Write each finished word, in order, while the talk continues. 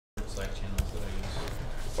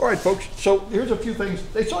All right, folks, so here's a few things.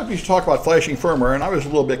 They thought we should talk about flashing firmware, and I was a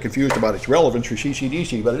little bit confused about its relevance for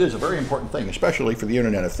CCDC, but it is a very important thing, especially for the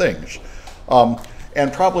Internet of Things.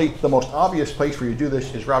 And probably the most obvious place where you do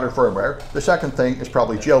this is router firmware. The second thing is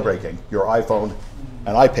probably jailbreaking your iPhone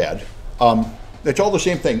and iPad. It's all the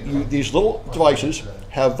same thing. These little devices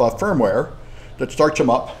have firmware that starts them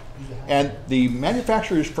up, and the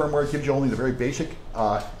manufacturer's firmware gives you only the very basic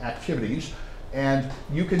activities. And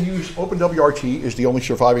you can use OpenWRT is the only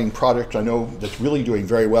surviving product I know that's really doing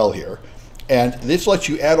very well here. And this lets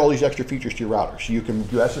you add all these extra features to your router. So you can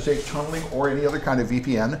do SSH tunneling or any other kind of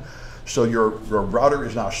VPN. So your router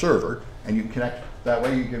is now a server, and you can connect that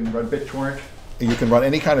way. You can run BitTorrent, and you can run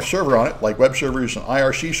any kind of server on it, like web servers and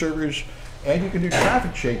IRC servers. And you can do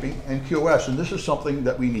traffic shaping and QoS, and this is something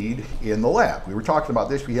that we need in the lab. We were talking about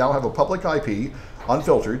this. We now have a public IP,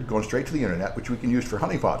 unfiltered, going straight to the internet, which we can use for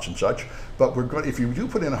honeypots and such. But we're going, if you do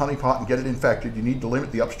put in a honeypot and get it infected, you need to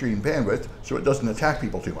limit the upstream bandwidth so it doesn't attack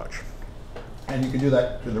people too much. And you can do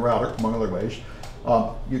that in the router, among other ways.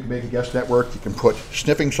 You can make a guest network. You can put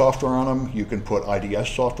sniffing software on them. You can put IDS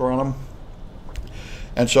software on them.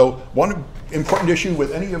 And so one important issue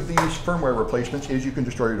with any of these firmware replacements is you can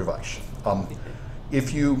destroy your device.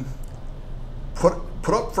 If you put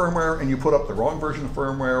up firmware and you put up the wrong version of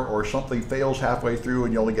firmware, or something fails halfway through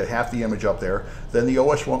and you only get half the image up there, then the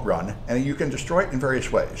OS won't run, and you can destroy it in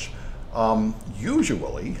various ways.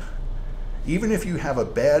 Usually, even if you have a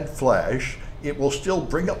bad flash, it will still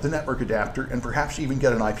bring up the network adapter and perhaps even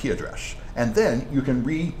get an IP address. And then you can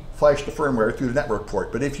re-flash the firmware through the network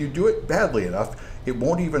port. But if you do it badly enough, it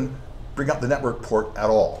won't even bring up the network port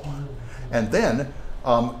at all. And then,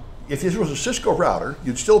 if this was a Cisco router,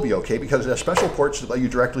 you'd still be okay because it has special ports that let you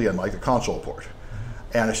directly in, like a console port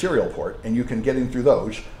and a serial port, and you can get in through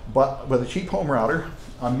those. But with a cheap home router,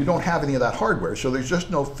 you don't have any of that hardware, so there's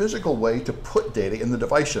just no physical way to put data in the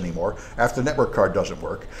device anymore after the network card doesn't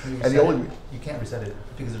work. And you can't reset it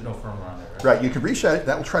because there's no firmware on there, right? Right, you can reset it,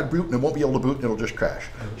 that will try to boot, and it won't be able to boot, and it'll just crash.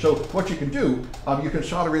 So what you can do, you can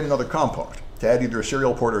solder in another component to add either a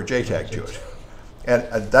serial port or a JTAG to it. And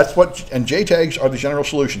that's and JTAGs are the general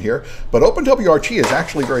solution here, but OpenWRT is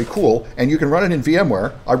actually very cool, and you can run it in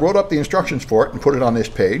VMware. I wrote up the instructions for it and put it on this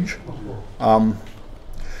page.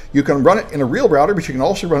 You can run it in a real router, but you can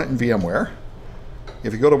also run it in VMware.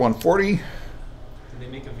 If you go to 140. Did they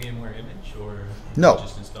make a VMware image, or no?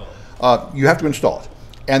 Just install it? You have to install it.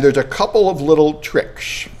 And there's a couple of little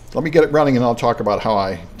tricks. Let me get it running and I'll talk about how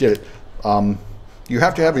I did it. You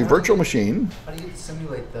have to have a virtual machine. How do you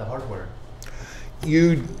simulate the hardware?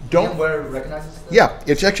 You don't. VMware recognizes it? Yeah,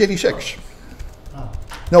 it's x86. Oh.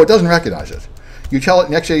 No, it doesn't recognize it. You tell it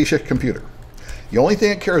an x86 computer. The only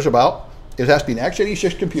thing it cares about is it has to be an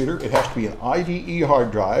x86 computer, it has to be an IDE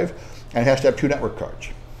hard drive, and it has to have 2 network cards.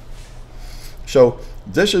 So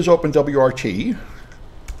this is OpenWRT.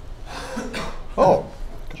 Oh,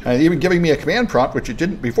 and even giving me a command prompt, which it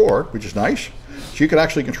didn't before, which is nice. So you can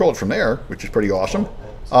actually control it from there, which is pretty awesome.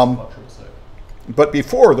 But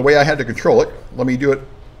before, the way I had to control it, let me do it,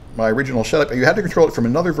 my original setup, you had to control it from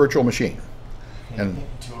another virtual machine. And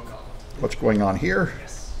what's going on here?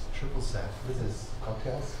 Yes, triple set. This is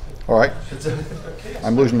cocktails. All right,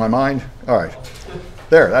 I'm losing my mind. All right,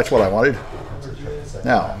 there, that's what I wanted.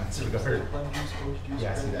 Now. Yeah, I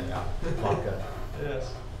see that now. Vodka.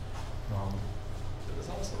 Yes. I'll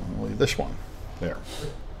leave this one there.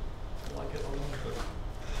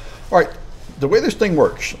 All right, the way this thing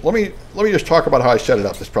works, let me just talk about how I set it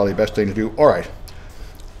up. That's probably the best thing to do. All right,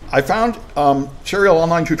 I found serial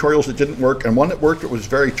online tutorials that didn't work, and one that worked that was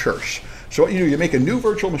very terse. So what you do, you make a new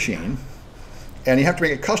virtual machine, and you have to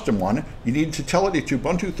make a custom one. You need to tell it it's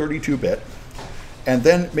Ubuntu 32-bit, and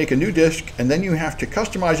then make a new disk, and then you have to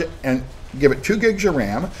customize it and give it 2 gigs of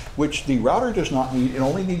RAM, which the router does not need. It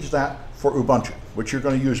only needs that for Ubuntu, which you're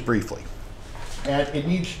going to use briefly. And it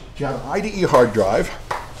needs to have an IDE hard drive,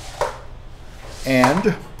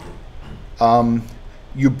 and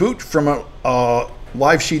you boot from a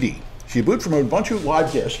live CD. So you boot from a Ubuntu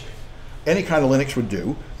live disk, any kind of Linux would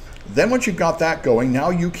do. Then once you've got that going, now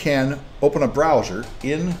you can open a browser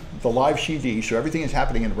in the live CD, so everything is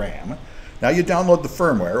happening in RAM. Now you download the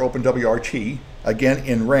firmware, OpenWRT, again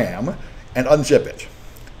in RAM, and unzip it.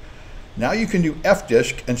 Now you can do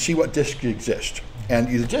fdisk and see what disks exist. And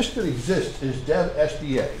the disk that exists is dev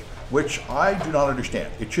SDA, which I do not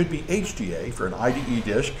understand. It should be HDA for an IDE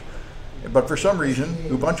disk, but for some reason,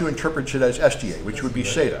 Ubuntu interprets it as SDA, which would be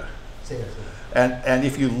SATA. And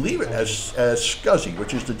if you leave it as SCSI,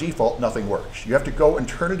 which is the default, nothing works. You have to go and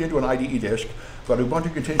turn it into an IDE disk, but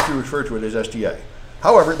Ubuntu continues to refer to it as SDA.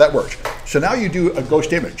 However, that works. So now you do a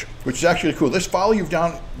ghost image, which is actually cool. This file you've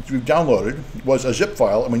downloaded was a zip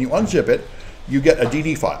file, and when you unzip it, you get a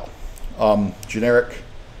DD file, generic,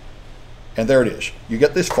 and there it is. You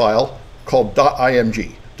get this file called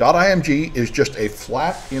 .img. .img is just a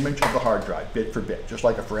flat image of the hard drive, bit for bit, just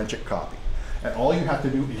like a forensic copy. And all you have to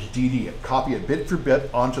do is DD it, copy it bit for bit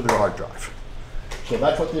onto the hard drive. So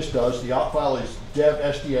that's what this does. The out file is dev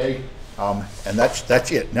SDA, and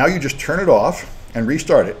that's it. Now you just turn it off and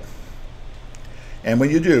restart it. And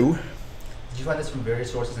when you do, Did you find this from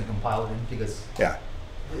various sources and compile it in? Because yeah.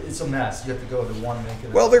 it's a mess. You have to go to one and make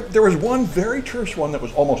it. Well, there was one very terse one that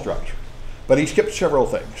was almost right, but he skipped several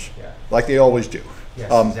things, Yeah. like they always do.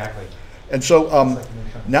 Yes, exactly. And so It's like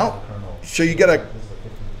maybe trying to now, follow the kernel. so you get a. This is like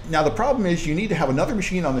 15. Now the problem is you need to have another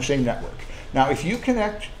machine on the same network. Now, if you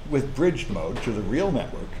connect with bridged mode to the real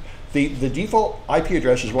network, the default IP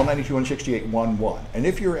address is 192.168.1.1. And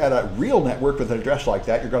if you're at a real network with an address like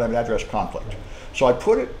that, you're going to have an address conflict. So I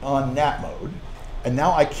put it on NAT mode, and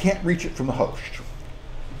now I can't reach it from the host.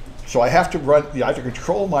 So I have to I have to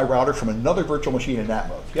control my router from another virtual machine in NAT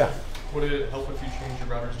mode. Yeah. Would it help if you change your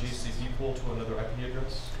router's GCP pool to another IP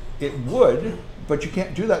address? It would, but you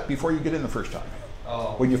can't do that before you get in the first time.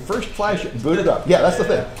 Oh. When you first flash it and boot it up. Yeah, that's the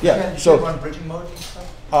thing. Yeah. You So run bridging mode and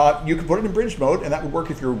stuff? you can put it in bridge mode, and that would work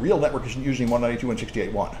if your real network isn't using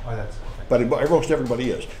 192.168.1. Oh, that's okay. But most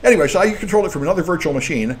everybody is. Anyway, so I control it from another virtual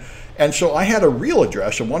machine, and so I had a real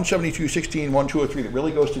address of 172.16.1.203 that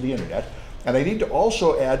really goes to the internet, and I need to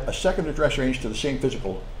also add a second address range to the same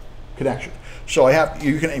physical connection. So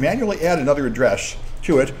you can manually add another address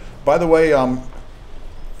to it. By the way,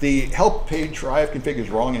 the help page for ifconfig is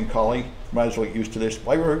wrong in Kali. Might as well get used to this.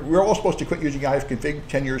 We were all supposed to quit using ifconfig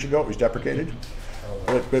 10 years ago. It was deprecated.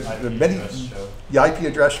 But the IP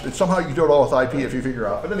address, but somehow you can do it all with IP if you figure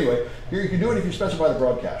out. But anyway, here you can do it if you specify the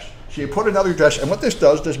broadcast. So you put another address, and what this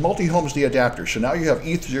does multi-homes the adapter. So now you have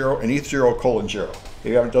ETH0 and ETH0:0. If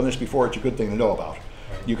you haven't done this before, it's a good thing to know about.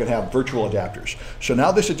 You can have virtual adapters. So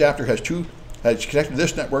now this adapter has connected to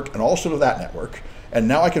this network and also to that network. And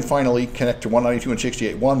now I can finally connect to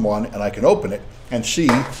 192.168.1.1, and I can open it and see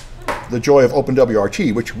the joy of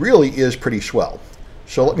OpenWRT, which really is pretty swell.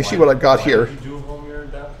 So let me see what I've got here. Why did you do a Firmware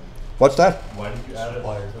adapter? What's that? Why did you add a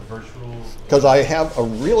virtual? Because I have a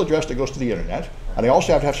real address that goes to the internet, and I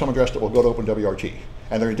also have to have some address that will go to OpenWRT,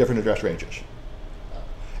 and they're in different address ranges.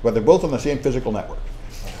 But they're both on the same physical network.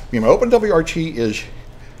 I mean, my OpenWRT is,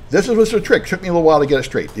 this was a trick, it took me a little while to get it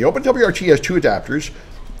straight. The OpenWRT has two adapters,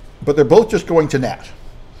 but they're both just going to NAT.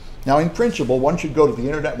 Now, in principle, one should go to the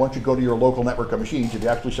internet, one should go to your local network of machines if you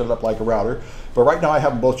actually set it up like a router. But right now, I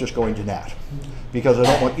have them both just going to NAT because I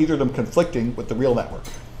don't want either of them conflicting with the real network.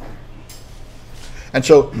 And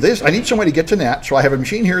so I need some way to get to NAT. So I have a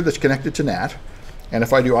machine here that's connected to NAT. And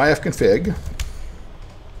if I do ifconfig,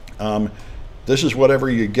 this is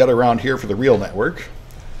whatever you get around here for the real network.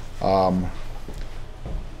 And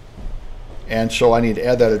so I need to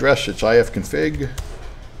add that address. It's ifconfig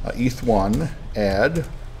eth1 add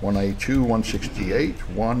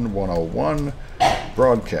 192.168.1.101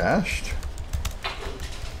 broadcast.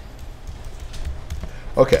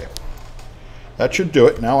 Okay, that should do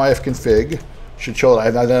it. Now ifconfig should show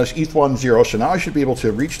that that's eth1 0. So now I should be able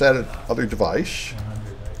to reach that other device.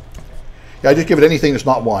 Yeah, I just give it anything that's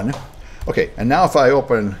not 1. Okay, and now if I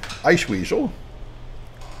open Iceweasel,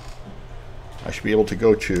 I should be able to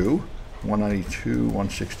go to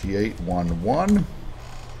 192.168.1.1.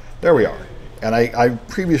 There we are. And I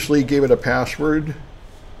previously gave it a password.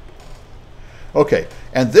 Okay,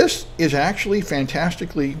 and this is actually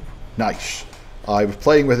fantastically nice. I was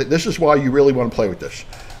playing with it. This is why you really want to play with this.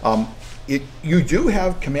 You do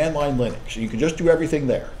have command line Linux. You can just do everything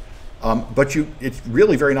there. But it's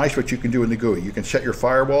really very nice what you can do in the GUI. You can set your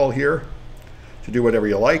firewall here to do whatever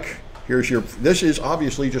you like. This is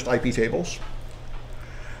obviously just IP tables.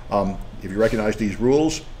 If you recognize these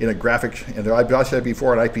rules in a graphic, and I said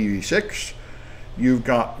before on IPv6, you've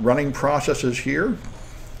got running processes here,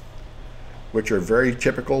 which are very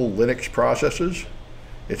typical Linux processes.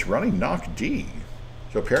 It's running knockd.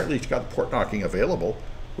 So apparently it's got port knocking available,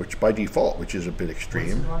 which by default, which is a bit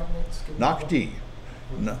extreme. Knockd.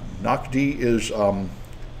 Knockd is, 22.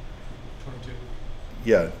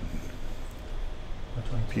 yeah,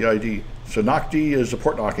 PID. So knockd is a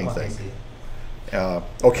port knocking thing.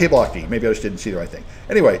 Kblockd. Maybe I just didn't see the right thing.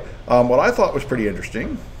 Anyway, what I thought was pretty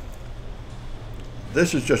interesting,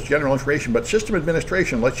 this is just general information, but system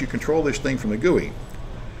administration lets you control this thing from the GUI.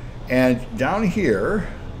 And down here,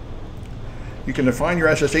 you can define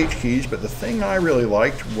your SSH keys, but the thing I really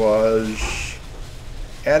liked was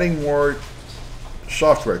adding more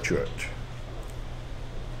software to it.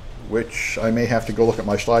 which I may have to go look at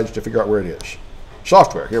my slides to figure out where it is.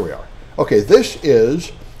 Software, here we are. Okay, this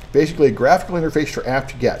is basically a graphical interface for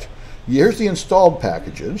apt-get. Here's the installed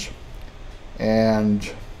packages,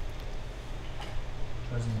 and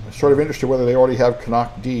I'm sort of interested whether they already have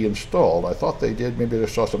CNIT installed. I thought they did. Maybe I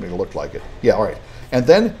saw something that looked like it. Yeah, all right. And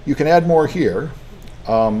then you can add more here,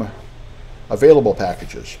 available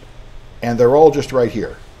packages, and they're all just right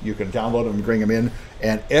here. You can download them and bring them in,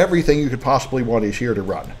 and everything you could possibly want is here to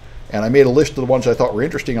run. And I made a list of the ones I thought were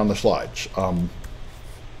interesting on the slides.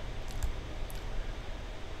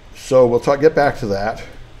 So we'll get back to that.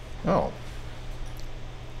 Oh,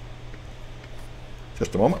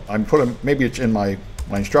 just a moment. I'm putting, maybe it's in my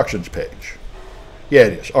instructions page. Yeah,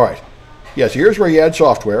 it is. All right. Yeah, so here's where you add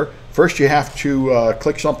software. First, you have to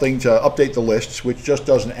click something to update the lists, which just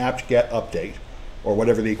does an apt-get update, or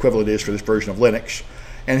whatever the equivalent is for this version of Linux.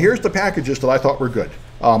 And here's the packages that I thought were good.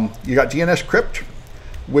 You got DNS Crypt,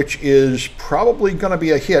 which is probably going to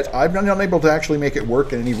be a hit. I've been unable to actually make it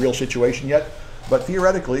work in any real situation yet, but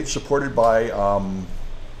theoretically it's supported by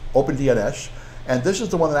OpenDNS. And this is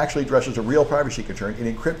the one that actually addresses a real privacy concern.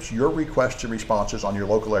 It encrypts your requests and responses on your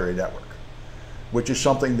local area network, which is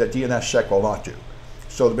something that DNSSEC will not do.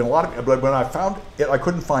 So there's been a lot of, but when I found it, I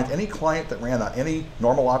couldn't find any client that ran on any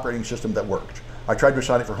normal operating system that worked. I tried to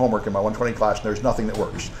assign it for homework in my 120 class, and there's nothing that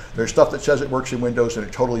works. There's stuff that says it works in Windows, and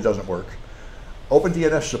it totally doesn't work.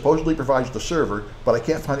 OpenDNS supposedly provides the server, but I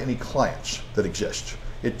can't find any clients that exist.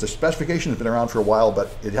 The specification has been around for a while,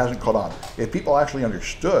 but it hasn't caught on. If people actually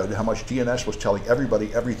understood how much DNS was telling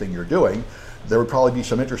everybody everything you're doing, there would probably be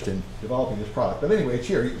some interest in developing this product. But anyway, it's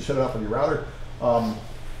here. You can set it up on your router,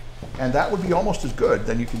 and that would be almost as good.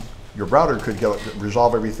 Then your router could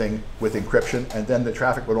resolve everything with encryption, and then the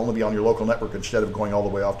traffic would only be on your local network instead of going all the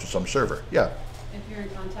way off to some server. Yeah. If you're in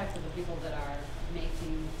contact with the people that are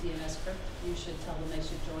making DNS Crypt, you should tell them they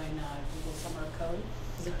should join Google Summer of Code,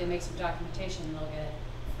 because if they make some documentation, they'll get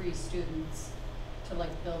free students to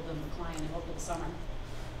build them the client over the summer.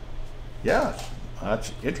 Yeah,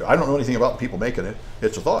 that's interesting. I don't know anything about the people making it.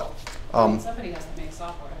 It's a thought. I mean, somebody has to make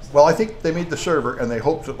software. So. Well, I think they made the server, and they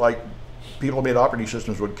hoped that people who made operating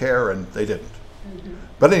systems would care, and they didn't. Mm-hmm.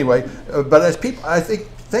 But anyway, but as people, I think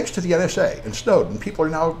thanks to the NSA and Snowden, people are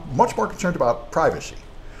now much more concerned about privacy.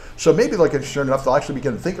 So maybe they'll get concerned enough they'll actually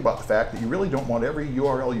begin to think about the fact that you really don't want every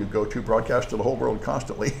URL you go to broadcast to the whole world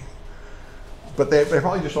constantly. But they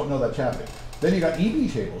probably just don't know that's happening. Then you got EB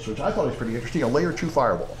tables, which I thought was pretty interesting, a layer 2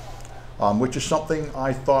 firewall, which is something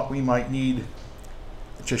I thought we might need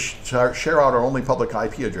to share out our only public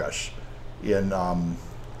IP address in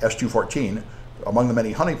S214 among the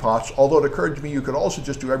many honeypots, although it occurred to me you could also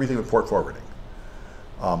just do everything with port forwarding.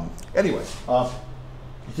 Anyway,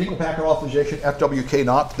 single packet authorization,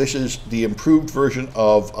 FWK-NOT. This is the improved version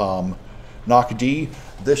of NOC-D.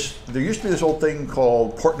 There used to be this old thing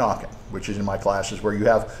called port knocking, which is in my classes, where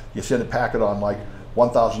you send a packet on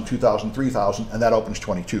 1,000, 2,000, 3,000, and that opens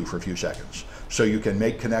 22 for a few seconds. So you can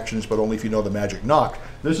make connections, but only if you know the magic knock.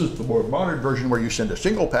 This is the more modern version where you send a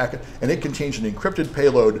single packet, and it contains an encrypted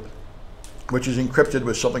payload, which is encrypted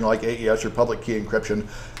with something like AES or public key encryption,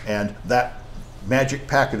 and that magic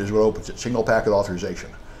packet is what opens it, single packet authorization.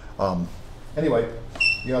 Anyway,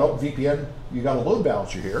 you got OpenVPN, you got a load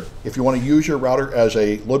balancer here. If you want to use your router as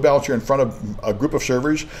a load balancer in front of a group of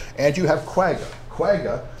servers, and you have Quagga.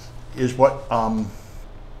 Quagga is what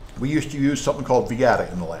we used to use something called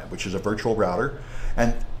Viata in the lab, which is a virtual router.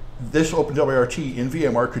 And this OpenWRT in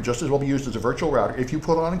VMware could just as well be used as a virtual router. If you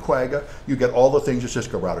put on Quagga, you get all the things a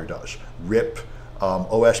Cisco router does. RIP,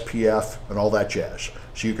 OSPF, and all that jazz.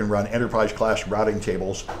 So you can run enterprise class routing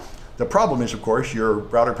tables. The problem is, of course, your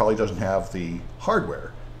router probably doesn't have the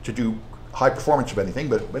hardware to do high performance of anything,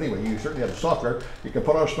 but anyway, you certainly have the software. You can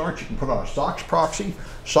put on a Snarch, you can put on a SOX proxy.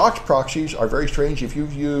 SOX proxies are very strange. If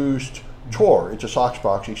you've used Tor, it's a SOX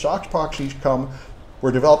proxy. SOX proxies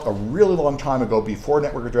were developed a really long time ago before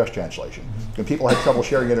network address translation. When people had trouble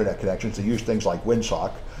sharing internet connections, they used things like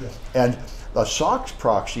WinSock. Yes. And the SOX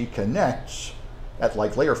proxy connects at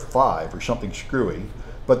layer 5 or something screwy.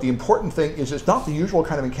 But the important thing is it's not the usual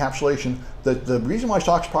kind of encapsulation. The reason why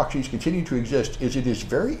SOX proxies continue to exist is it is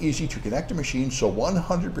very easy to connect a machine so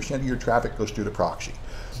 100% of your traffic goes through the proxy.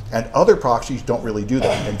 And other proxies don't really do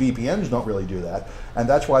that, and VPNs don't really do that, and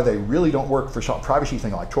that's why they really don't work for some privacy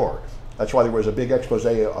thing like Tor. That's why there was a big expose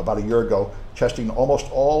about a year ago testing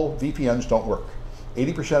almost all VPNs don't work.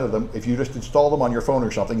 80% of them, if you just install them on your phone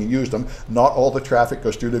or something and use them, not all the traffic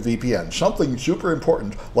goes through the VPN. Something super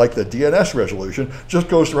important, like the DNS resolution, just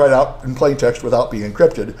goes right out in plain text without being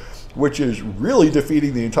encrypted, which is really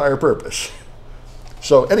defeating the entire purpose.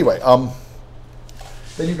 So anyway,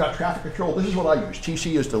 Then you've got traffic control. This is what I use.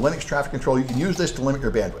 TC is the Linux traffic control. You can use this to limit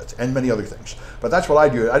your bandwidth and many other things. But that's what I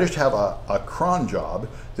do. I just have a cron job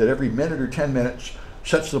that every minute or 10 minutes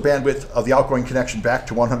sets the bandwidth of the outgoing connection back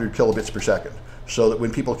to 100 kilobits per second, so that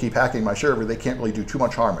when people keep hacking my server, they can't really do too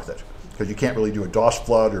much harm with it, because you can't really do a DOS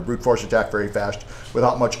flood or brute force attack very fast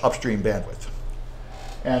without much upstream bandwidth.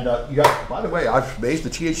 And you got, by the way, I've made the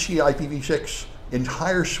THC IPv6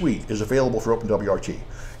 entire suite is available for OpenWRT.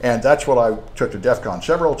 And that's what I took to DEF CON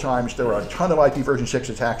several times. There are a ton of IP version 6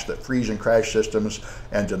 attacks that freeze and crash systems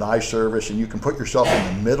and deny service, and you can put yourself in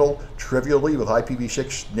the middle trivially with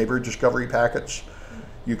IPv6 neighborhood discovery packets.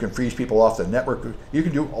 You can freeze people off the network. You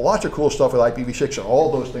can do lots of cool stuff with IPv6, and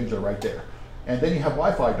all those things are right there. And then you have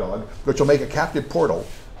Wi-Fi Dog, which will make a captive portal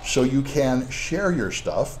so you can share your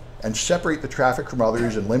stuff and separate the traffic from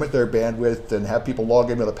others and limit their bandwidth and have people log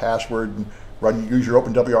in with a password and use your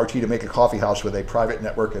OpenWRT to make a coffee house with a private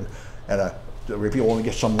network and where people only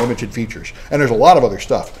get some limited features. And there's a lot of other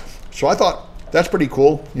stuff. So I thought that's pretty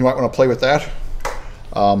cool. You might want to play with that.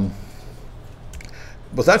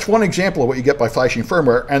 But that's one example of what you get by flashing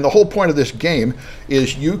firmware. And the whole point of this game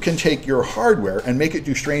is you can take your hardware and make it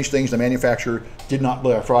do strange things the manufacturer did not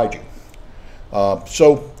provide you.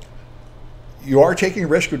 So you are taking a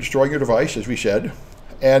risk of destroying your device, as we said.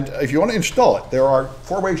 And if you want to install it, there are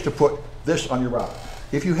 4 ways to put this on your router.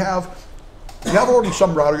 If you have already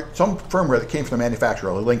some firmware that came from the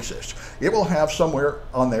manufacturer, a Linksys, it will have somewhere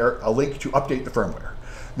on there a link to update the firmware.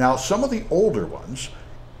 Now, some of the older ones,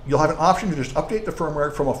 you'll have an option to just update the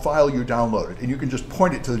firmware from a file you downloaded, and you can just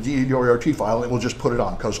point it to the DWRT file and it will just put it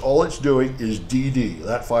on, because all it's doing is DD,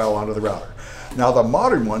 that file, onto the router. Now, the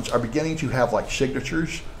modern ones are beginning to have like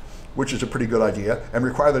signatures, which is a pretty good idea, and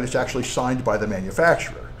require that it's actually signed by the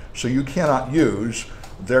manufacturer. So you cannot use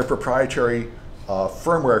their proprietary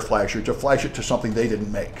firmware flasher to flash it to something they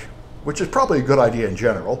didn't make, which is probably a good idea in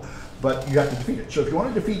general, but you have to defeat it. So if you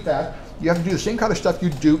want to defeat that, you have to do the same kind of stuff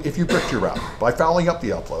you'd do if you bricked your router, by fouling up the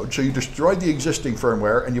upload. So you destroyed the existing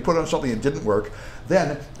firmware and you put it on something that didn't work.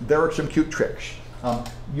 Then there are some cute tricks.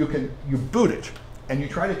 You boot it and you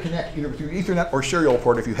try to connect either through Ethernet or serial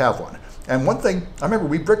port if you have one. And one thing, I remember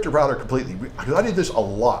we bricked a router completely. I did this a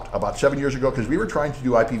lot about 7 years ago because we were trying to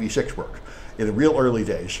do IPv6 work in the real early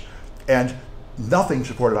days. And nothing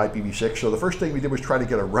supported IPv6, so the first thing we did was try to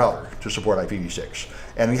get a router to support IPv6.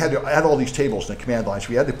 And we had to add all these tables in the command line, so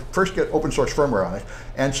we had to first get open source firmware on it.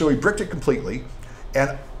 And so we bricked it completely,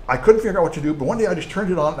 and I couldn't figure out what to do, but one day I just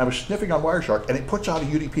turned it on and I was sniffing on Wireshark, and it puts out a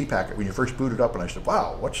UDP packet when you first boot it up, and I said,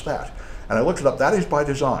 wow, what's that? And I looked it up. That is by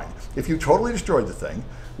design. If you totally destroyed the thing,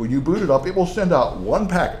 when you boot it up, it will send out one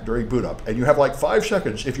packet during boot up, and you have like 5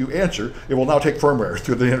 seconds. If you answer, it will now take firmware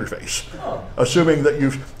through the interface, assuming that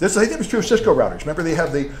you've. This I think is true of Cisco routers. Remember, they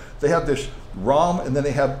have this ROM, and then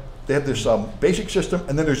they have this basic system,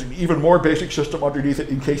 and then there's an even more basic system underneath it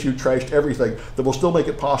in case you trashed everything that will still make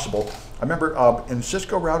it possible. I remember in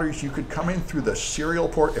Cisco routers, you could come in through the serial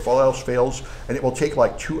port if all else fails, and it will take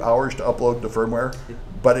like 2 hours to upload the firmware,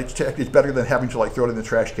 but it's better than having to like throw it in the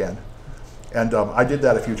trash can. And I did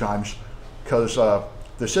that a few times because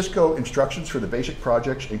the Cisco instructions for the basic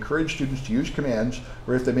projects encourage students to use commands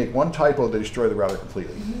where if they make one typo, they destroy the router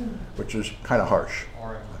completely, which is kind of harsh.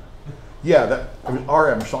 RM. Yeah, it was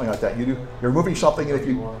RM or something like that. You're removing something, and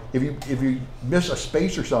if you miss a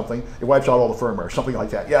space or something, it wipes out all the firmware, something like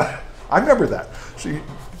that. Yeah, I remember that. So you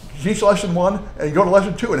teach lesson 1, and you go to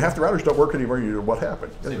lesson 2, and half the routers don't work anymore. You know what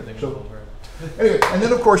happened? Same thing So, with Firmware. anyway, and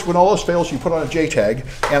then of course, when all else fails, you put on a JTAG,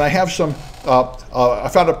 and I have some. I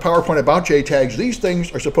found a PowerPoint about JTAGs. These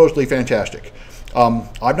things are supposedly fantastic.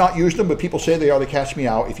 I've not used them, but people say they are. They catch me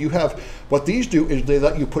out. If you have, what these do is they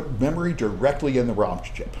let you put memory directly in the ROM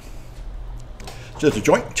chip. So it's a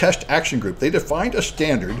Joint Test Action Group. They defined a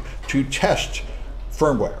standard to test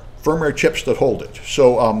firmware chips that hold it.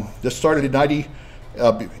 So this started in 90.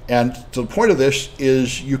 And the point of this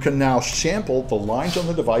is you can now sample the lines on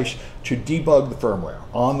the device to debug the firmware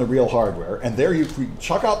on the real hardware, and there you can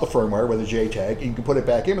chuck out the firmware with a JTAG, and you can put it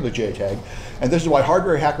back in with a JTAG, and this is why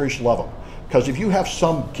hardware hackers love them. Because if you have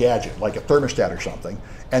some gadget, like a thermostat or something,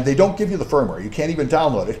 and they don't give you the firmware, you can't even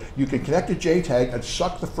download it, you can connect a JTAG and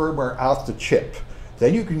suck the firmware out the chip.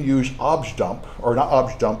 Then you can use objdump, or not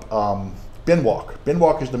objdump, binwalk.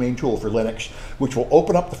 Binwalk is the main tool for Linux, which will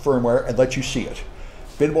open up the firmware and let you see it.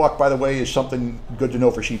 Binwalk, by the way, is something good to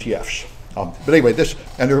know for CTFs. But anyway,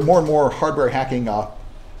 and there are more and more hardware hacking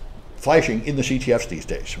flashing in the CTFs these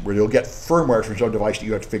days, where you'll get firmware from some device that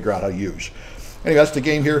you have to figure out how to use. Anyway, that's the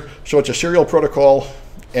game here. So it's a serial protocol,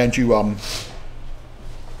 and you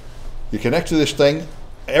connect to this thing,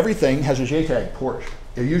 everything has a JTAG port.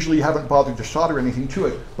 You usually haven't bothered to solder anything to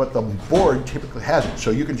it, but the board typically has it.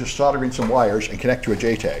 So you can just solder in some wires and connect to a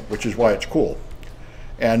JTAG, which is why it's cool.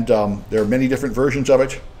 And there are many different versions of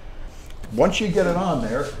it. Once you get it on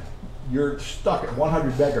there, you're stuck at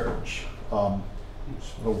 100 megahertz.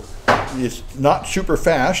 So it's not super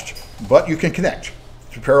fast, but you can connect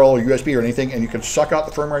to parallel USB or anything, and you can suck out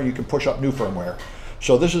the firmware and you can push up new firmware.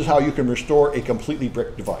 So this is how you can restore a completely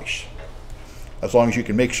bricked device, as long as you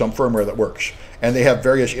can make some firmware that works. And they have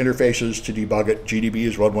various interfaces to debug it. GDB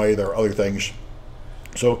is one way, there are other things.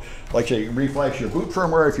 So, like say, you reflash your boot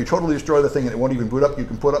firmware. If you totally destroy the thing and it won't even boot up, you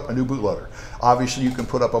can put up a new bootloader. Obviously, you can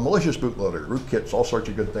put up a malicious bootloader, rootkits, all sorts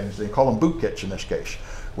of good things. They call them bootkits in this case,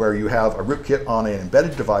 where you have a rootkit on an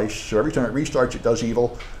embedded device, so every time it restarts, it does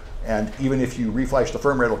evil. And even if you reflash the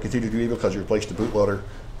firmware, it'll continue to do evil because you replaced the bootloader,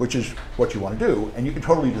 which is what you want to do. And you can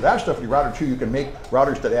totally do that stuff with your router too. You can make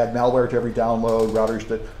routers that add malware to every download, routers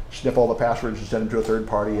that sniff all the passwords and send them to a third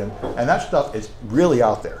party, and that stuff is really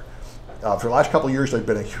out there. For the last couple of years, there's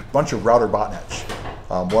been a bunch of router botnets.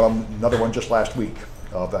 Another one just last week,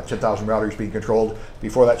 about 10,000 routers being controlled.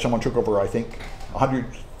 Before that, someone took over, I think,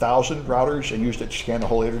 100,000 routers and used it to scan the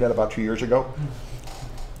whole internet about 2 years ago.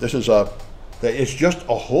 This is it's just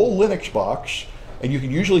a whole Linux box, and you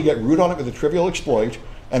can usually get root on it with a trivial exploit,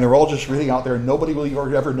 and they're all just sitting out there, and nobody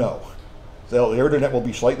will ever know. The internet will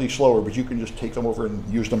be slightly slower, but you can just take them over and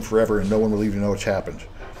use them forever, and no one will even know it's happened.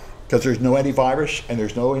 Because there's no antivirus, and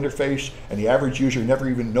there's no interface, and the average user never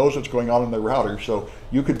even knows what's going on in their router, so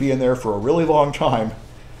you could be in there for a really long time,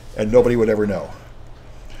 and nobody would ever know.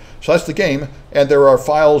 So that's the game, and there are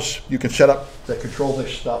files you can set up that control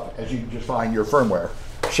this stuff as you define your firmware.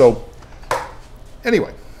 So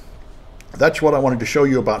anyway, that's what I wanted to show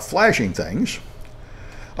you about flashing things.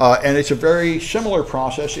 And it's a very similar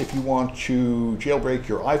process if you want to jailbreak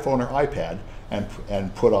your iPhone or iPad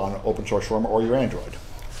and put on open source firmware or your Android.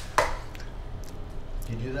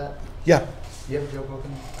 Do you do that? Yeah. Do you have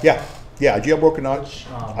jailbroken? Yeah,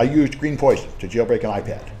 jailbroken I used Green Poison to jailbreak an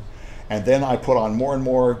iPad. And then I put on more and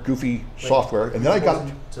more goofy software, and then I got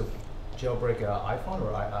it to jailbreak an iPhone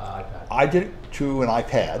or iPad? I did it to an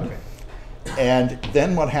iPad. Okay. And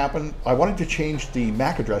then what happened, I wanted to change the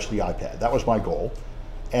MAC address of the iPad. That was my goal.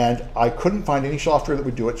 And I couldn't find any software that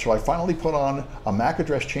would do it, so I finally put on a MAC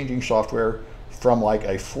address changing software from like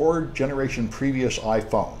a 4-generation previous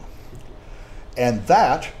iPhone. And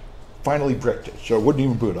that finally bricked it, so it wouldn't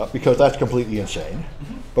even boot up, because that's completely insane.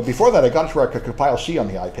 But before that, I got it to where I could compile C on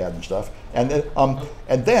the iPad and stuff. And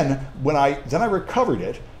then when I recovered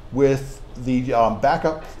it with the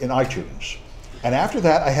backup in iTunes. And after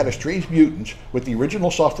that, I had a strange mutant with the original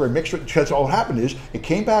software mixed with, because all that happened is it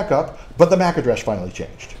came back up, but the MAC address finally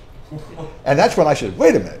changed. And that's when I said,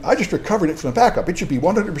 wait a minute, I just recovered it from the backup. It should be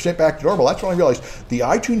 100% back to normal. That's when I realized the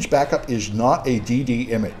iTunes backup is not a DD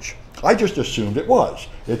image. I just assumed it was.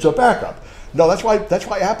 It's a backup. No, that's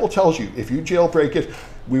why Apple tells you, if you jailbreak it,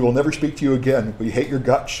 we will never speak to you again. We hate your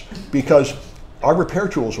guts, because our repair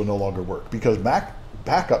tools will no longer work, because Mac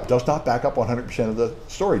backup does not back up 100% of the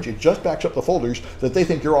storage. It just backs up the folders that they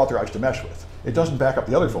think you're authorized to mess with. It doesn't back up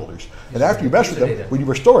the other folders. And after you mess with them, when you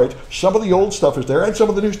restore it, some of the old stuff is there and some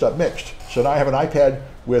of the new stuff mixed. So now I have an iPad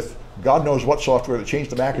with God knows what software that changed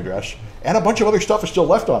the MAC address, and a bunch of other stuff is still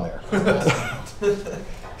left on there.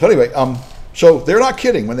 So anyway, so they're not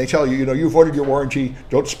kidding when they tell you, you've ordered your warranty,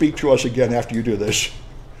 don't speak to us again after you do this.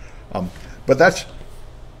 But that's,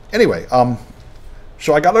 anyway,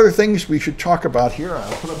 so I got other things we should talk about here.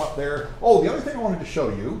 I'll put them up there. Oh, the other thing I wanted to show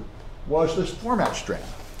you was this format string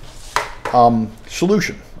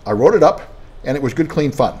solution. I wrote it up, and it was good,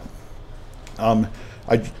 clean fun. And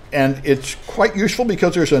it's quite useful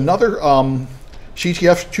because there's another two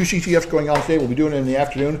CTFs going on today. We'll be doing it in the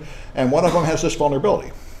afternoon, and one of them has this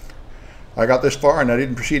vulnerability. I got this far, and I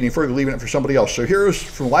didn't proceed any further, leaving it for somebody else. So here's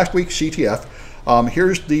from last week's CTF.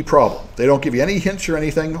 Here's the problem. They don't give you any hints or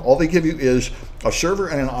anything. All they give you is a server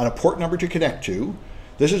and a port number to connect to.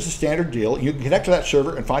 This is the standard deal. You can connect to that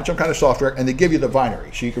server and find some kind of software, and they give you the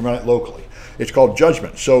binary so you can run it locally. It's called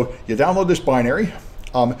Judgment. So you download this binary.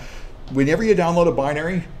 Whenever you download a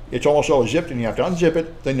binary, it's almost always zipped, and you have to unzip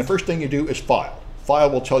it. Then the first thing you do is file. File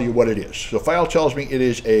will tell you what it is. So file tells me it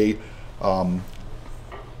is a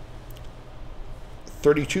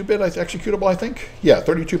 32-bit executable, I think. Yeah,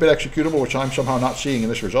 32-bit executable, which I'm somehow not seeing in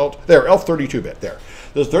this result. There, ELF 32-bit, there.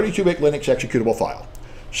 There's a 32-bit Linux executable file.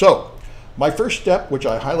 So, my first step, which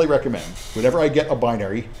I highly recommend, whenever I get a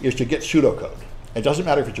binary, is to get pseudocode. It doesn't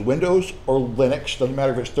matter if it's Windows or Linux, doesn't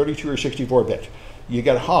matter if it's 32 or 64-bit. You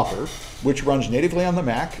get Hopper, which runs natively on the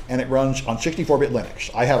Mac, and it runs on 64-bit Linux.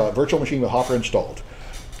 I have a virtual machine with Hopper installed.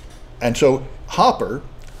 And so Hopper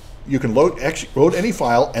you can load any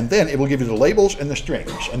file, and then it will give you the labels and the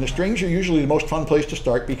strings. And the strings are usually the most fun place to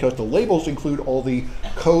start because the labels include all the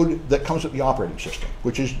code that comes with the operating system,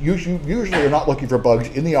 which is usually you're not looking for bugs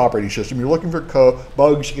in the operating system. You're looking for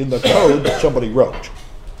bugs in the code that somebody wrote.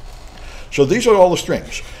 So these are all the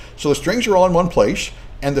strings. So the strings are all in one place,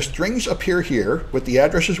 and the strings appear here with the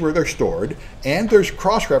addresses where they're stored, and there's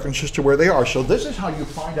cross-references to where they are. So this is how you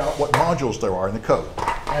find out what modules there are in the code.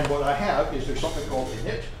 And what I have is there's something called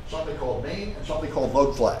init, something called main, and something called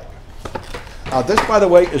load flag. This, by the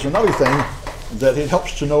way, is another thing that it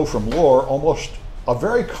helps to know from lore. Almost a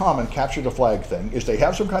very common capture the flag thing is they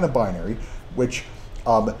have some kind of binary which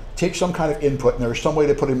takes some kind of input, and there's some way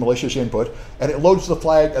to put in malicious input, and it loads the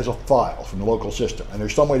flag as a file from the local system, and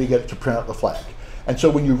there's some way to get it to print out the flag. And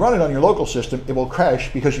so when you run it on your local system, it will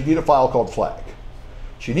crash because you need a file called flag.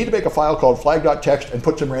 So you need to make a file called flag.txt and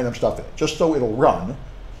put some random stuff in it, just so it'll run,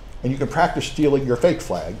 and you can practice stealing your fake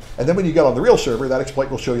flag. And then when you get on the real server, that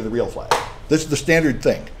exploit will show you the real flag. This is the standard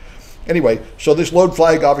thing. Anyway, so this load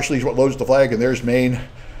flag obviously is what loads the flag, and there's main.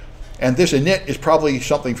 And this init is probably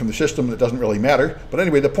something from the system that doesn't really matter. But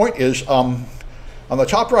anyway, the point is, on the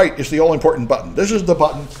top right is the all-important button. This is the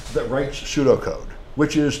button that writes pseudocode,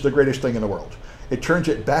 which is the greatest thing in the world. It turns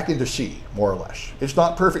it back into C, more or less. It's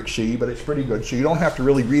not perfect C, but it's pretty good. So you don't have to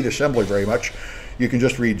really read assembly very much. You can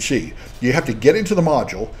just read C. You have to get into the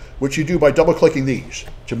module, which you do by double-clicking these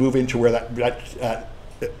to move into where that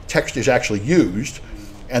text is actually used.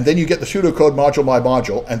 And then you get the pseudocode module by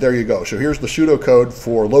module, and there you go. So here's the pseudocode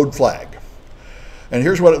for load flag. And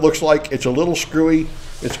here's what it looks like. It's a little screwy.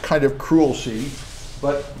 It's kind of cruel C.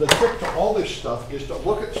 But the trick to all this stuff is to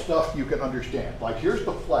look at stuff you can understand. Like here's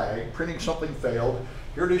the flag, printing something failed.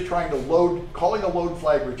 Here it is trying to load, calling a load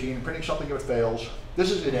flag routine, printing something if it fails. This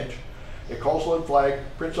is init. It calls load flag,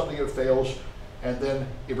 prints something if it fails, and then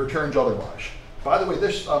it returns otherwise. By the way,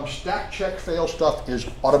 this stack check fail stuff is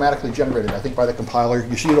automatically generated, I think, by the compiler.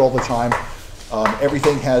 You see it all the time.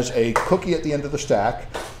 Everything has a cookie at the end of the stack.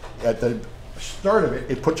 At the start of it,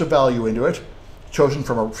 it puts a value into it, chosen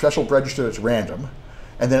from a special register that's random.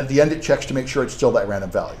 And then at the end, it checks to make sure it's still that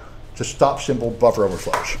random value, to stop simple buffer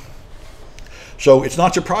overflows. So it's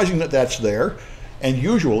not surprising that that's there. And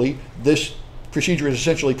usually, this procedure is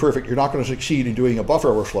essentially perfect. You're not going to succeed in doing a buffer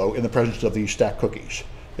overflow in the presence of these stack cookies.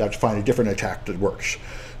 You have to find a different attack that works.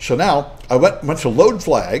 So now I went to load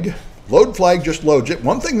flag. Load flag just loads it.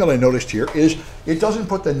 One thing that I noticed here is it doesn't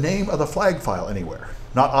put the name of the flag file anywhere.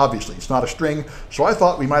 Not obviously, it's not a string. So I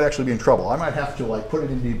thought we might actually be in trouble. I might have to like put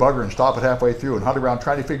it in debugger and stop it halfway through and hunt around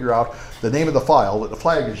trying to figure out the name of the file that the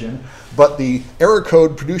flag is in. But the error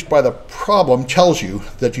code produced by the problem tells you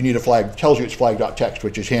that you need a flag, tells you it's flag.txt,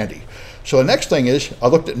 which is handy. So the next thing is I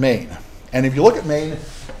looked at main. And if you look at main,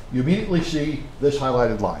 you immediately see this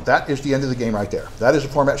highlighted line. That is the end of the game right there. That is a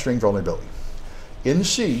format string vulnerability. In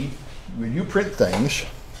C, when you print things,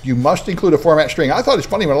 you must include a format string. I thought it's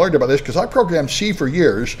funny when I learned about this because I programmed C for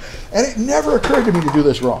years, and it never occurred to me to do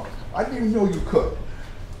this wrong. I didn't even know you could.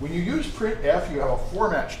 When you use printf, you have a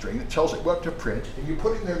format string that tells it what to print, and you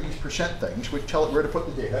put in there these percent things, which tell it where to put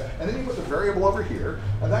the data, and then you put the variable over here,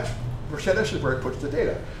 and that's %s is where it puts the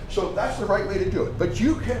data. So that's the right way to do it. But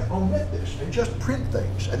you can omit this and just print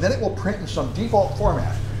things, and then it will print in some default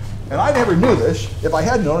format. And I never knew this. If I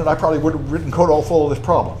had known it, I probably would have written code all full of this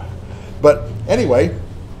problem. But anyway,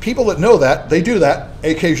 people that know that, they do that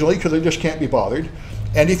occasionally because they just can't be bothered.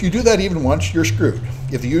 And if you do that even once, you're screwed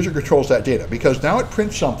if the user controls that data, because now it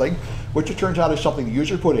prints something, which it turns out is something the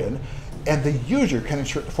user put in, and the user can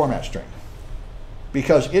insert the format string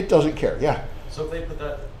because it doesn't care. Yeah? So if they put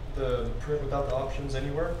the print without the options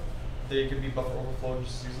anywhere, they could be buffer overflowed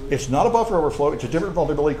just as easily? It's not a buffer overflow. It's a different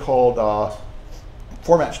vulnerability called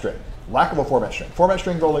format string, lack of a format string. Format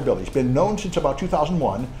string vulnerability. It's been known since about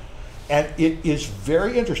 2001, and it is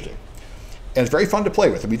very interesting. And it's very fun to play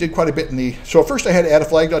with. And we did quite a bit in the... So first I had to add a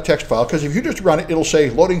flag.txt file, because if you just run it, it'll say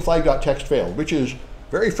loading flag.txt failed, which is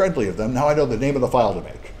very friendly of them. Now I know the name of the file to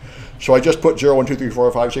make. So I just put 0, 1, 2, 3,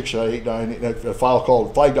 4, 5, 6, 7, 8, 9, a file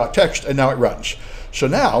called flag.txt, and now it runs. So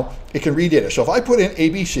now it can read data. So if I put in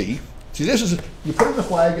ABC, see this is, you put in the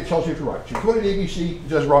flag, it tells you if you're right. So you put in ABC, it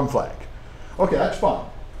does wrong flag. Okay, that's fine.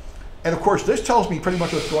 And of course, this tells me pretty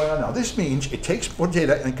much what's going on now. This means it takes one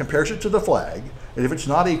data and compares it to the flag, and if it's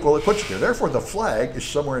not equal, it puts it there. Therefore, the flag is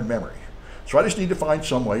somewhere in memory. So I just need to find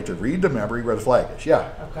some way to read the memory where the flag is.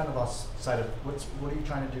 Yeah? I'm kind of outside of, what are you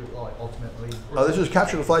trying to do ultimately? This is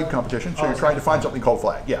capture the flag competition, so you're trying to find something called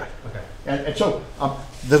flag. Yeah. Okay. And so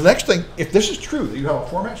the next thing, if this is true, that you have a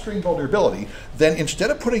format string vulnerability, then instead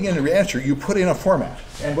of putting in an answer, you put in a format.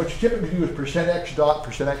 And what you typically do is %x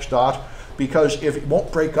dot, because if it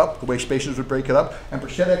won't break up the way spaces would break it up, and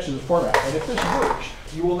 %x is the format. And if this works,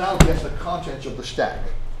 you will now get the contents of the stack,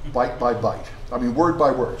 byte by byte. I mean, word by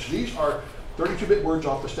word. So these are 32-bit words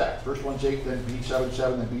off the stack. First one's 8, then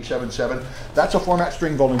B77, then B77. That's a format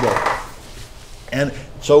string vulnerability. And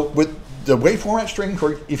so with the way format string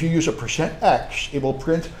works, if you use a %x, it will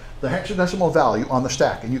print the hexadecimal value on the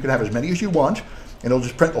stack. And you can have as many as you want, and it'll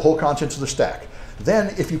just print the whole contents of the stack.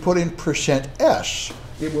 Then if you put in %s,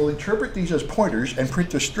 it will interpret these as pointers and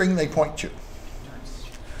print the string they point to.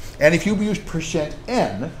 And if you use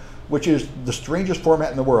 %n, which is the strangest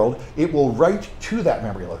format in the world, it will write to that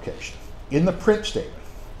memory location in the print statement.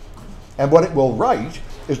 And what it will write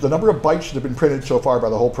is the number of bytes that have been printed so far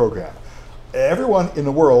by the whole program. Everyone in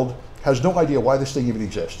the world has no idea why this thing even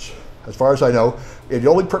exists. As far as I know, the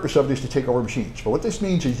only purpose of it is to take over machines. But what this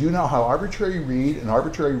means is you now have arbitrary read and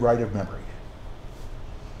arbitrary write of memory.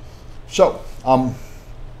 So,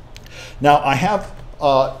 now I have,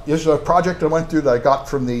 this is a project I went through that I got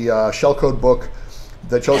from the shellcode book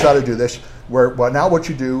that shows how to do this, where now what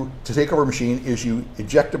you do to take over a machine is you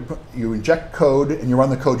inject code and you run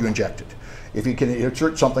the code you injected. If you can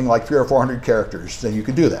insert something like 300 or 400 characters, then you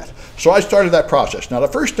can do that. So I started that process. Now the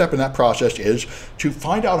first step in that process is to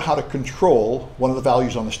find out how to control one of the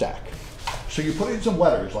values on the stack. So you put in some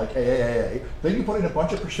letters like AAAA, then you put in a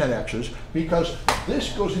bunch of %x's because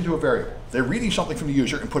this goes into a variable. They're reading something from the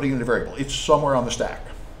user and putting it in a variable. It's somewhere on the stack.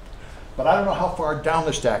 But I don't know how far down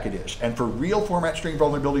the stack it is. And for real format string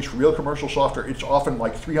vulnerabilities, for real commercial software, it's often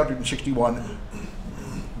like 361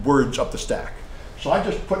 words up the stack. So I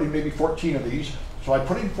just put in maybe 14 of these. So I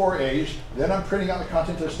put in 4 A's, then I'm printing out the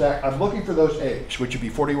content of the stack. I'm looking for those A's, which would be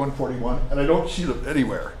 41, 41, and I don't see them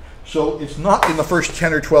anywhere. So it's not in the first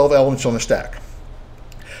 10 or 12 elements on the stack.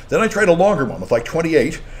 Then I tried a longer one with like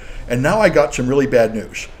 28, and now I got some really bad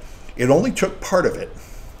news. It only took part of it,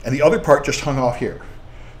 and the other part just hung off here.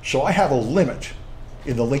 So I have a limit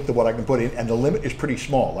in the length of what I can put in, and the limit is pretty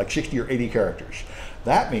small, like 60 or 80 characters.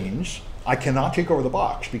 That means I cannot take over the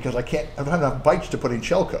box because I don't have enough bytes to put in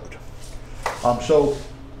shellcode. So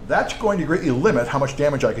that's going to greatly limit how much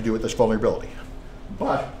damage I can do with this vulnerability.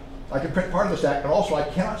 But I can print part of the stack, and also I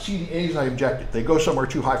cannot see the A's I injected. They go somewhere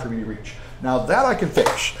too high for me to reach. Now that I can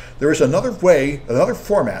fix. There is another way, another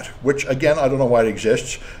format, which again, I don't know why it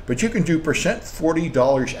exists, but you can do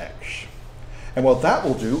 $$40x. And what that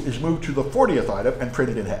will do is move to the 40th item and print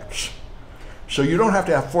it in hex. So you don't have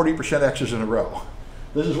to have 40% x's in a row.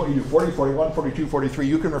 This is what you do, 40, 41, 42, 43.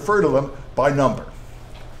 You can refer to them by number.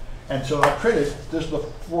 And so I printed, this is the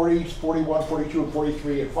 40, 41, 42, and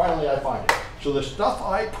 43, and finally I find it. So the stuff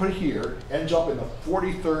I put here ends up in the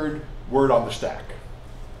 43rd word on the stack.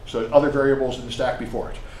 So other variables in the stack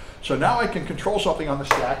before it. So now I can control something on the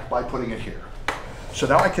stack by putting it here. So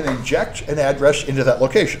now I can inject an address into that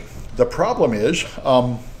location. The problem is,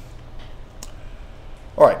 all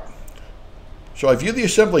right, so I view the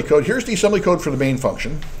assembly code. Here's the assembly code for the main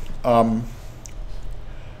function.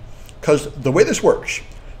 Because the way this works,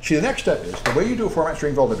 see, the next step is the way you do a format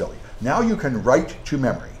string vulnerability. Now you can write to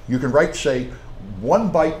memory. You can write, say,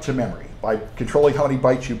 1 byte to memory by controlling how many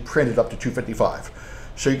bytes you printed up to 255.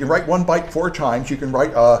 So you can write 1 byte 4 times. You can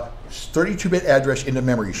write a 32-bit address into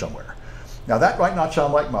memory somewhere. Now that might not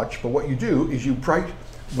sound like much, but what you do is you write,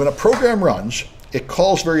 when a program runs, it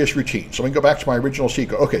calls various routines. So let me go back to my original C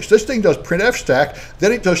code. Okay, so this thing does printf stack,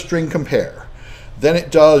 then it does string compare. Then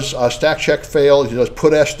it does stack check fail, it does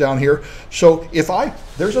putS down here. So if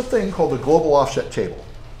there's a thing called the global offset table.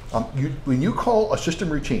 When you call a system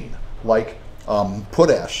routine, like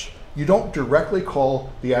putS, you don't directly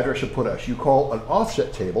call the address of putS. You call an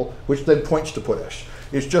offset table, which then points to putS.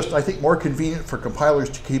 It's just, I think, more convenient for compilers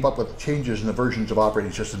to keep up with changes in the versions of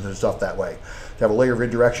operating systems and stuff that way, to have a layer of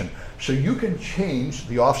indirection. So you can change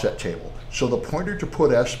the offset table. So the pointer to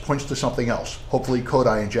putS points to something else, hopefully code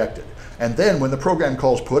I injected. And then when the program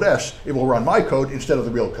calls putS, it will run my code instead of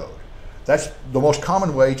the real code. That's the most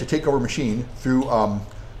common way to take over a machine through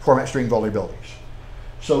format string vulnerabilities.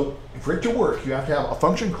 So for it to work, you have to have a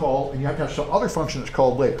function call, and you have to have some other function that's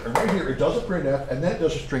called later. And right here, it does a printf, and then it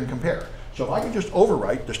does a string compare. So if I can just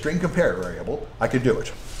overwrite the string compare variable, I can do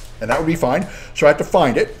it. And that would be fine. So I have to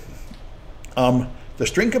find it. The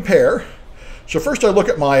string compare. So first I look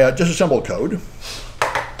at my disassembled code,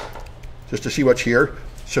 just to see what's here.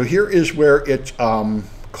 So here is where it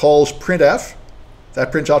calls printf.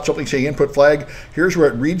 That prints out something saying input flag. Here's where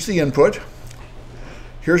it reads the input.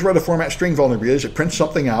 Here's where the format string vulnerability is. It prints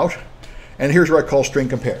something out. And here's where I call string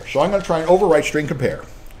compare. So I'm going to try and overwrite string compare.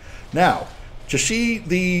 Now, to see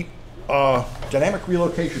the dynamic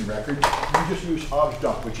relocation record, you just use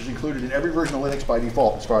objdump, which is included in every version of Linux by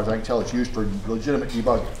default. As far as I can tell, it's used for legitimate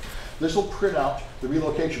debugging. this will print out the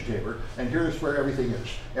relocation table, and here's where everything is.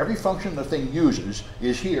 Every function the thing uses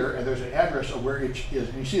is here, and there's an address of where it is,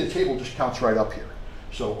 and you see the table just counts right up here.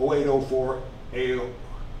 So 0804, A,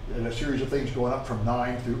 and a series of things going up from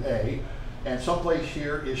 9 through A, and someplace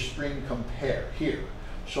here is string compare, here.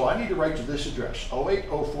 So I need to write to this address,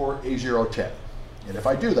 0804 A010. And if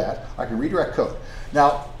I do that, I can redirect code.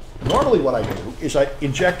 Now, normally what I do is I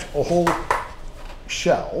inject a whole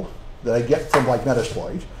shell that I get from like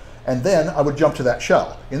Metasploit, and then I would jump to that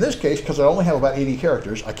shell. In this case, because I only have about 80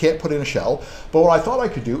 characters, I can't put in a shell, but what I thought I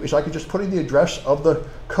could do is I could just put in the address of the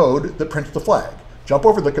code that prints the flag, jump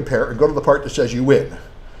over the compare, and go to the part that says you win.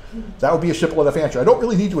 That would be a simple enough answer. I don't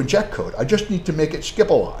really need to inject code. I just need to make it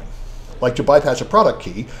skip a line, like to bypass a product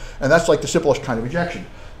key, and that's like the simplest kind of injection.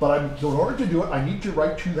 But in order to do it, I need to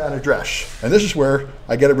write to that address. And this is where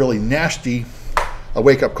I get a really nasty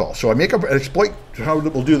wake-up call. So I make an exploit how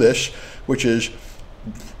it will do this, which is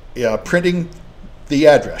printing the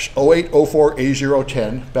address, 0804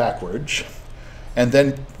 A010 backwards, and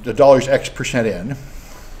then the $X%N.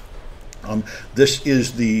 This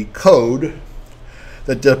is the code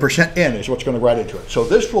that the %N is what's going to write into it. So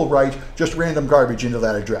this will write just random garbage into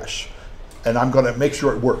that address. And I'm going to make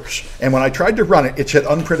sure it works. And when I tried to run it, it said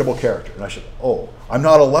unprintable character. And I said, oh, I'm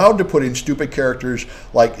not allowed to put in stupid characters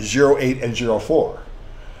like 08 and 04.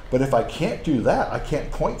 But if I can't do that, I can't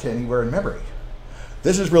point to anywhere in memory.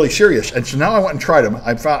 This is really serious. And so now I went and tried them.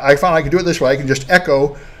 I found I could do it this way. I can just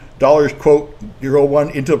echo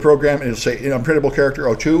 $01 into the program, and it'll say unprintable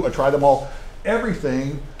character 02. I tried them all.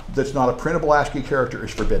 Everything that's not a printable ASCII character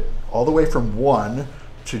is forbidden, all the way from 1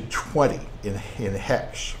 to 20 in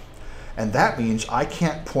hex. And that means I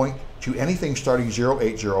can't point to anything starting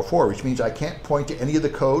 0804, which means I can't point to any of the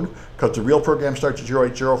code, because the real program starts at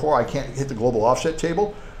 0804. I can't hit the global offset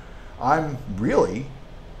table. I'm really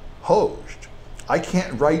hosed. I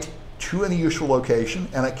can't write to any useful location,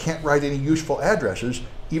 and I can't write any useful addresses,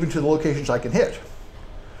 even to the locations I can hit.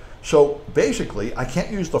 So basically, I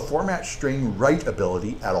can't use the format string write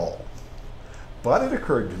ability at all. But it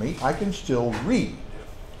occurred to me, I can still read.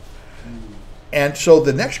 And so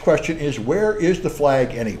the next question is, where is the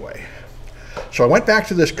flag anyway? So I went back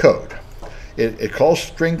to this code. It calls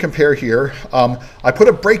string compare here. I put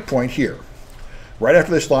a breakpoint here. Right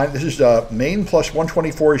after this line, this is main plus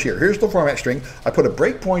 124 is here. Here's the format string. I put a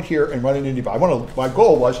breakpoint here and run it into debug. My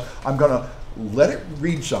goal was I'm going to let it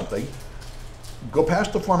read something, go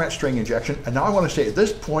past the format string injection, and now I want to say at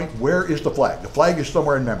this point, where is the flag? The flag is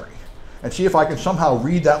somewhere in memory, and see if I can somehow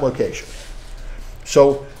read that location.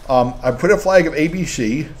 So I put a flag of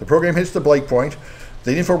ABC, the program hits the breakpoint,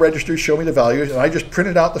 the info registers show me the values, and I just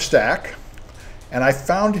printed out the stack, and I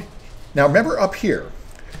found, now remember up here,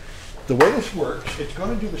 the way this works, it's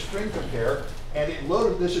going to do the string compare, and it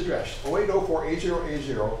loaded this address, 0804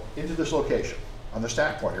 A0A0, into this location on the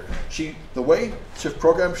stack pointer. See, the way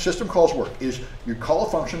program system calls work is you call a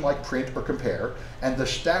function like print or compare, and the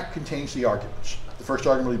stack contains the arguments. The first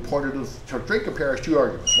argument will be pointed to the string compare has 2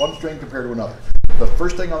 arguments, one string compared to another. The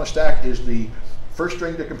first thing on the stack is the first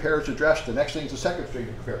string to compare its address, the next thing is the second string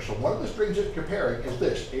to compare. So one of the strings it's comparing is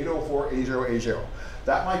this, 804 A0A0.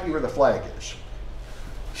 That might be where the flag is.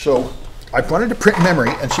 So I wanted to print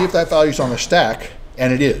memory and see if that value is on the stack,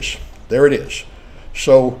 and it is. There it is.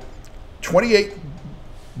 So 28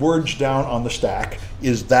 words down on the stack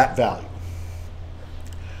is that value.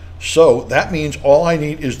 So that means all I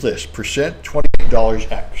need is this,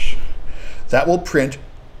 $28X. That will print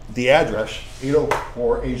the address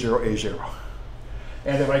 804 A0A0.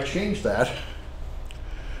 And if I change that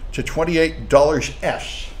to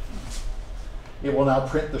 $28S, it will now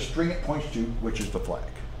print the string it points to, which is the flag.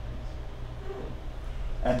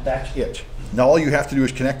 And that's it. Now all you have to do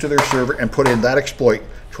is connect to their server and put in that exploit,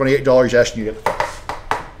 $28S, and you get the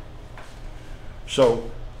flag.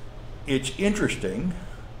 So it's interesting,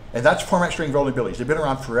 and that's format string vulnerabilities. They've been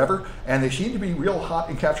around forever, and they seem to be real hot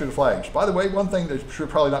in capture the flags. By the way, one thing that should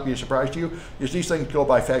probably not be a surprise to you is these things go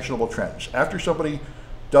by fashionable trends. After somebody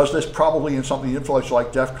does this, probably in something influential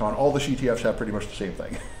like DEF CON, all the CTFs have pretty much the same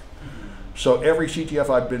thing. So every CTF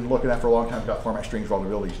I've been looking at for a long time got format strings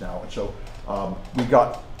vulnerabilities now. And so we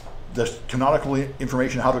got the canonical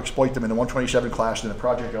information how to exploit them in the 127 class in the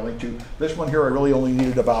project I linked to. This one here, I really only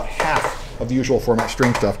needed about half of the usual format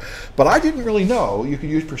string stuff. But I didn't really know you could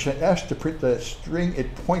use %S to print the string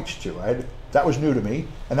it points to. That was new to me,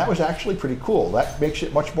 and that was actually pretty cool. That makes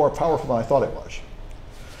it much more powerful than I thought it was.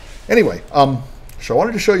 Anyway, so I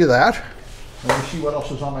wanted to show you that. Let me see what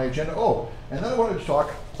else is on my agenda. Oh, and then I wanted to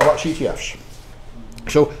talk about CTFs.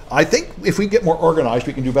 So I think if we get more organized,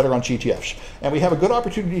 we can do better on CTFs. And we have a good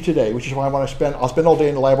opportunity today, which is why I'll spend all day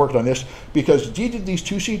in the lab working on this, because Dee did these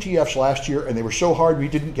 2 CTFs last year, and they were so hard we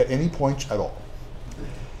didn't get any points at all.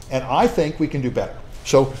 And I think we can do better.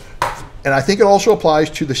 So, and I think it also applies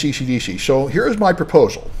to the CCDC. So here is my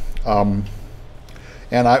proposal. And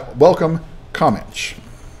I welcome comments.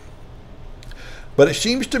 But it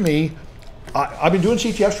seems to me, I've been doing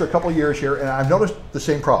CTFs for a couple of years here, and I've noticed the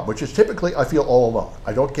same problem, which is typically I feel all alone.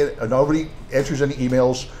 I don't get, nobody answers any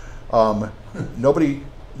emails. Nobody,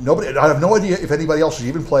 I have no idea if anybody else is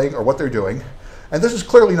even playing or what they're doing. And this is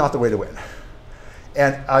clearly not the way to win.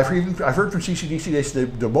 And I've heard from CCDC, they say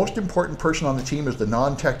the most important person on the team is the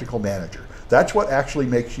non-technical manager. That's what actually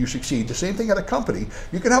makes you succeed. The same thing at a company.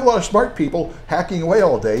 You can have a lot of smart people hacking away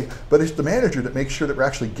all day, but it's the manager that makes sure that we're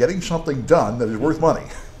actually getting something done that is worth money.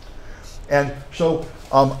 And so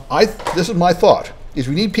this is my thought, is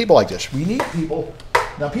we need people like this. We need people,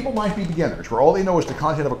 now people might be beginners where all they know is the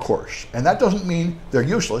content of a course. And that doesn't mean they're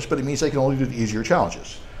useless, but it means they can only do the easier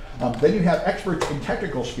challenges. Then you have experts in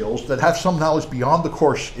technical skills that have some knowledge beyond the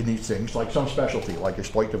course in these things, like some specialty, like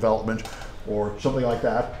exploit development or something like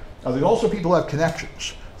that. There's also people who have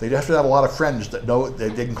connections. They have to have a lot of friends that know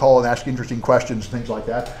they can call and ask interesting questions, things like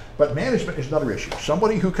that. But management is another issue.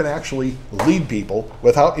 Somebody who can actually lead people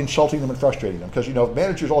without insulting them and frustrating them. Because, you know, if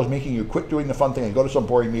managers always making you quit doing the fun thing and go to some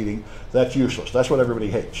boring meeting, that's useless. That's what everybody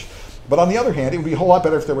hates. But on the other hand, it would be a whole lot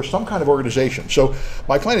better if there was some kind of organization. So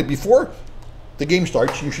my plan is, before the game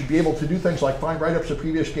starts, you should be able to do things like find write-ups of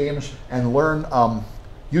previous games and learn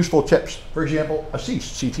useful tips. For example, a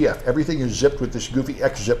CTF. Everything is zipped with this goofy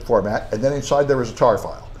XZip format, and then inside there is a tar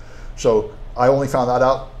file. So I only found that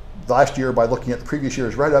out last year by looking at the previous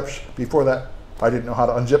year's write-ups. Before that, I didn't know how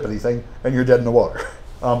to unzip anything, and you're dead in the water.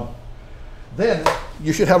 Then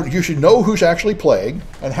you should know who's actually playing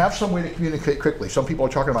and have some way to communicate quickly. Some people are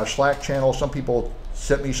talking about Slack channels. Some people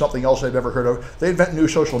sent me something else I've never heard of. They invent a new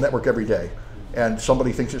social network every day, and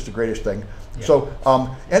somebody thinks it's the greatest thing. Yeah.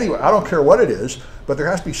 So anyway, I don't care what it is, but there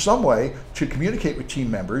has to be some way to communicate with team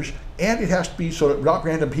members, and it has to be so that not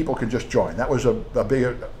random people can just join. That was a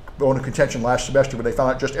big bone of contention last semester when they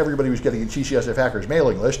found out just everybody was getting in CCSF Hackers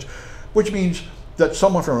mailing list, which means that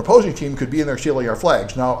someone from an opposing team could be in there stealing our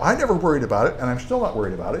flags. Now, I never worried about it, and I'm still not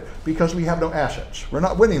worried about it, because we have no assets. We're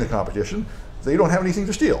not winning the competition. They don't have anything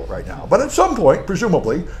to steal right now. But at some point,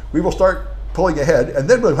 presumably, we will start pulling ahead, and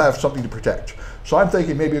then we'll have something to protect. So I'm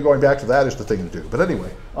thinking maybe going back to that is the thing to do. But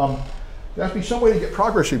anyway, there has to be some way to get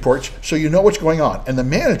progress reports so you know what's going on. And the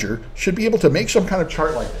manager should be able to make some kind of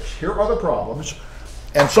chart like this. Here are the problems,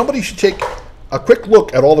 and somebody should take a quick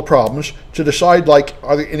look at all the problems to decide, like,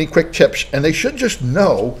 are there any quick tips? And they should just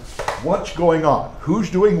know what's going on, who's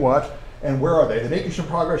doing what, and where are they? Are they making some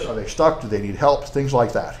progress? Are they stuck? Do they need help? Things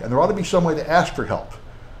like that. And there ought to be some way to ask for help.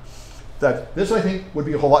 That this, I think, would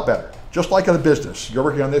be a whole lot better. Just like in a business. You're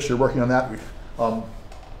working on this, you're working on that.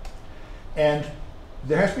 And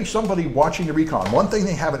there has to be somebody watching the recon. One thing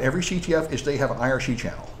they have in every CTF is they have an IRC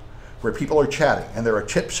channel where people are chatting, and there are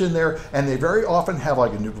tips in there, and they very often have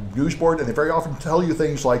like a news board, and they very often tell you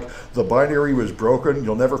things like the binary was broken,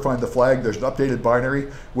 you'll never find the flag, there's an updated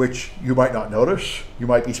binary, which you might not notice. You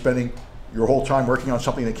might be spending your whole time working on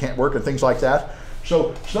something that can't work and things like that.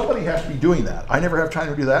 So somebody has to be doing that. I never have time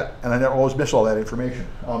to do that, and I always miss all that information.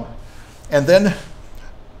 And then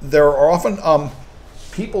there are often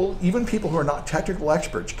even people who are not technical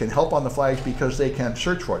experts can help on the flags because they can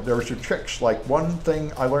search for it. There are some tricks. Like one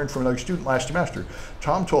thing I learned from another student last semester,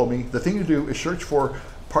 Tom told me the thing to do is search for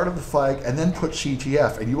part of the flag and then put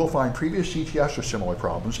CTF, and you will find previous CTFs with similar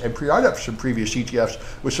problems and pre-write-ups from previous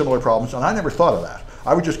CTFs with similar problems, and I never thought of that.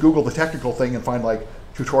 I would just Google the technical thing and find like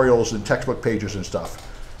tutorials and textbook pages and stuff,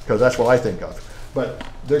 because that's what I think of. But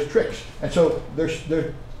there's tricks. And so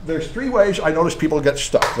there's 3 ways I notice people get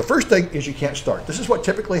stuck. The first thing is you can't start. This is what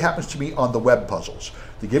typically happens to me on the web puzzles.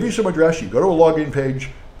 They give you some address, you go to a login page,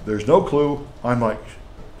 there's no clue, I'm like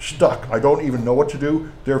stuck. I don't even know what to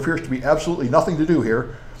do. There appears to be absolutely nothing to do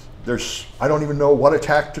here. I don't even know what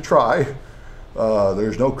attack to try.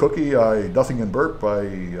 There's no cookie, nothing in burp,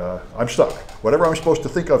 I'm stuck. Whatever I'm supposed to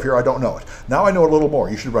think of here, I don't know it. Now I know a little more.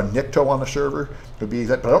 You should run Nicto on the server, but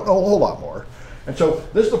I don't know a whole lot more. And so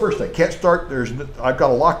this is the first thing. Can't start, I've got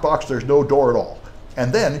a lockbox, there's no door at all.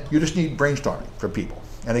 And then you just need brainstorming from people.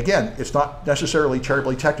 And again, it's not necessarily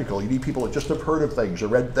terribly technical. You need people that just have heard of things or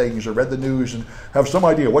read the news and have some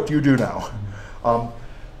idea, what do you do now?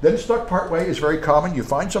 Then stuck partway is very common. You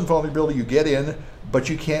find some vulnerability, you get in, but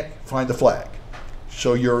you can't find the flag.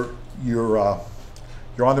 So you're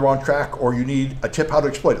you're on the wrong track, or you need a tip how to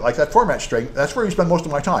exploit it. Like that format string, that's where you spend most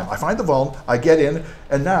of my time. I find the vuln, I get in,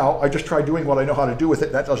 and now I just try doing what I know how to do with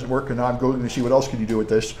it. That doesn't work, and now I'm going to see what else can you do with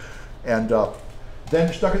this. And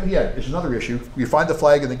then stuck at the end is another issue. You find the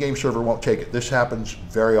flag and the game server won't take it. This happens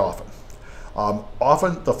very often.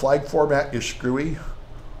 Often the flag format is screwy.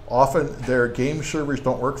 Often their game servers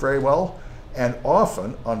don't work very well. And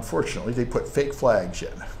often, unfortunately, they put fake flags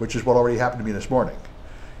in, which is what already happened to me this morning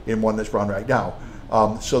in one that's run right now.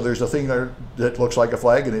 So there's a thing there that looks like a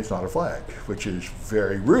flag and it's not a flag, which is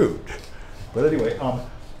very rude. But anyway,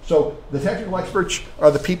 so the technical experts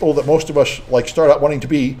are the people that most of us like start out wanting to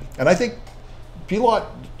be, and I think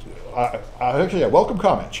actually I welcome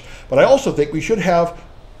comments, but I also think we should have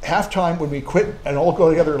halftime when we quit and all go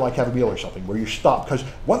together and like have a meal or something where you stop. Because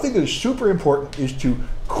one thing that is super important is to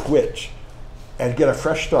quit and get a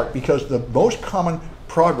fresh start, because the most common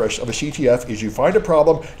progress of a CTF is you find a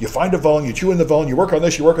problem, you find a vuln, you chew in the vuln, you work on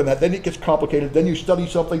this, you work on that, then it gets complicated, then you study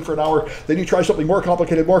something for an hour, then you try something more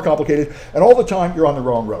complicated, and all the time you're on the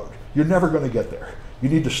wrong road. You're never going to get there. You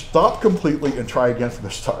need to stop completely and try again from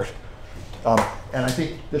the start. And I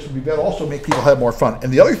think this would be better, also make people have more fun.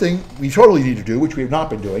 And the other thing we totally need to do, which we have not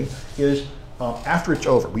been doing, is after it's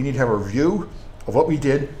over, we need to have a review of what we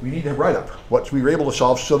did. We need to write up what we were able to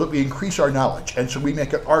solve so that we increase our knowledge, and so we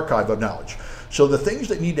make an archive of knowledge. So the things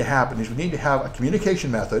that need to happen is we need to have a communication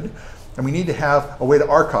method, and we need to have a way to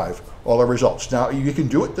archive all our results. Now, you can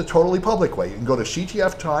do it the totally public way. You can go to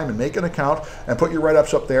CTF Time and make an account and put your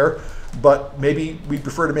write-ups up there, but maybe we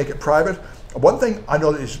prefer to make it private. One thing I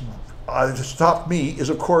know that is stopped me is,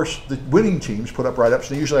 of course, the winning teams put up write-ups.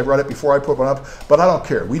 They usually I write it before I put one up, but I don't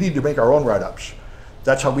care. We need to make our own write-ups.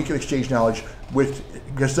 That's how we can exchange knowledge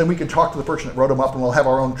because then we can talk to the person that wrote them up and we'll have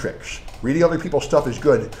our own tricks. Reading other people's stuff is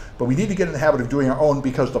good, but we need to get in the habit of doing our own,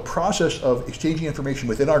 because the process of exchanging information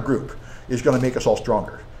within our group is going to make us all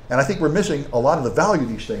stronger. And I think we're missing a lot of the value of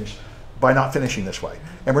these things by not finishing this way.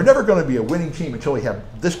 And we're never going to be a winning team until we have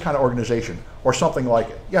this kind of organization or something like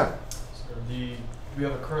it. Yeah? We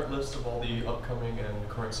have a current list of all the upcoming and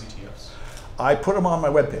current CTFs. I put them on my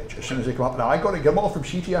webpage as soon as they come up. Now I go to get them all from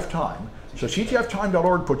CTF Time. So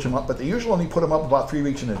ctftime.org puts them up, but they usually only put them up about 3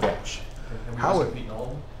 weeks in advance. Okay. How would compete in all of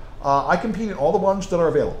them? I compete in all the ones that are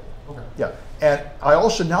available. Okay. Yeah, and I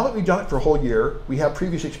also, now that we've done it for a whole year, we have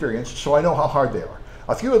previous experience, so I know how hard they are.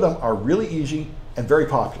 A few of them are really easy and very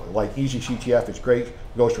popular, like Easy CTF is great, it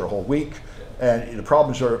goes for a whole week, and the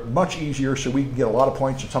problems are much easier, so we can get a lot of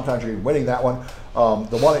points, and sometimes you're winning that one.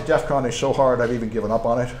 The one at DEF CON is so hard, I've even given up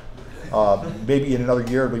on it. Maybe in another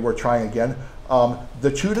year it'll be worth trying again.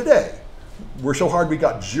 The two today were so hard we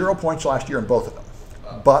got 0 points last year in both of them.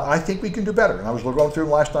 But I think we can do better. And I was going through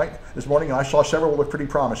them this morning, and I saw several look pretty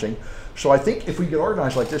promising. So I think if we get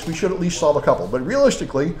organized like this, we should at least solve a couple. But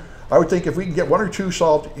realistically, I would think if we can get 1 or 2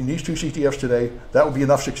 solved in these 2 CTFs today, that would be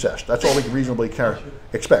enough success. That's all we can reasonably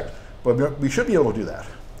expect. But we should be able to do that.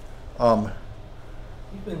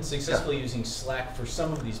 You've been successfully using Slack for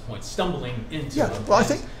some of these points, stumbling into them. Well, I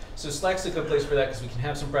think so. Slack's a good place for that because we can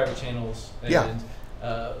have some private channels. And,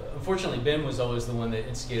 unfortunately, Ben was always the one that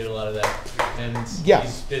instigated a lot of that, and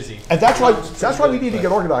he's busy. And that's why we need to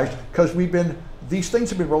get organized, because these things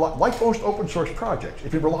have been like most open source projects.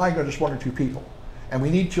 If you're relying on just 1 or 2 people, and we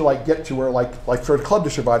need to get to where like for the club to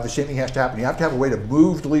survive, the same thing has to happen. You have to have a way to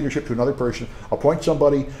move the leadership to another person, appoint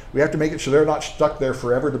somebody. We have to make it so they're not stuck there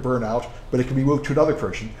forever to burn out, but it can be moved to another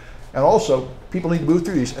person. And also, people need to move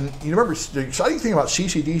through these. And you remember, the exciting thing about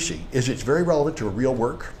CCDC is it's very relevant to real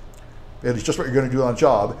work. It's just what you're going to do on the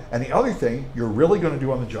job. And the other thing you're really going to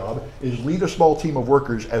do on the job is lead a small team of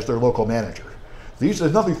workers as their local manager. There's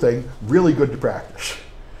another thing really good to practice,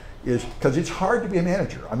 is because it's hard to be a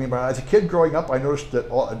manager. I mean, as a kid growing up, I noticed that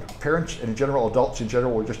parents and in general, adults in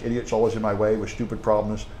general, were just idiots, always in my way with stupid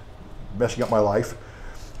problems, messing up my life.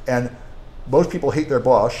 And most people hate their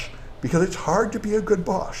boss because it's hard to be a good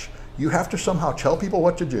boss. You have to somehow tell people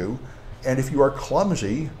what to do, and if you are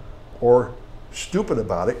clumsy or stupid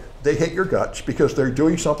about it, they hate your guts because they're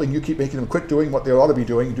doing something, you keep making them quit doing what they ought to be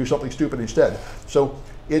doing and do something stupid instead. So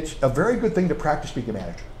it's a very good thing to practice being a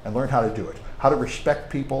manager and learn how to do it, how to respect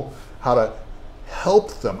people, how to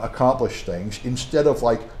help them accomplish things instead of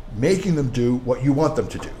making them do what you want them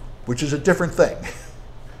to do, which is a different thing.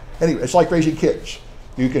 Anyway, it's like raising kids.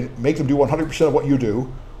 You can make them do 100% of what you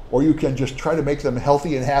do, or you can just try to make them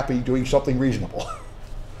healthy and happy doing something reasonable.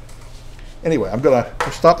 Anyway, I'm going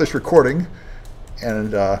to stop this recording,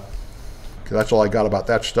 and that's all I got about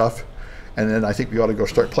that stuff. And then I think we ought to go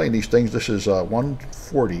start playing these things. This is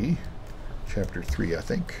 140, chapter 3, I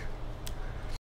think.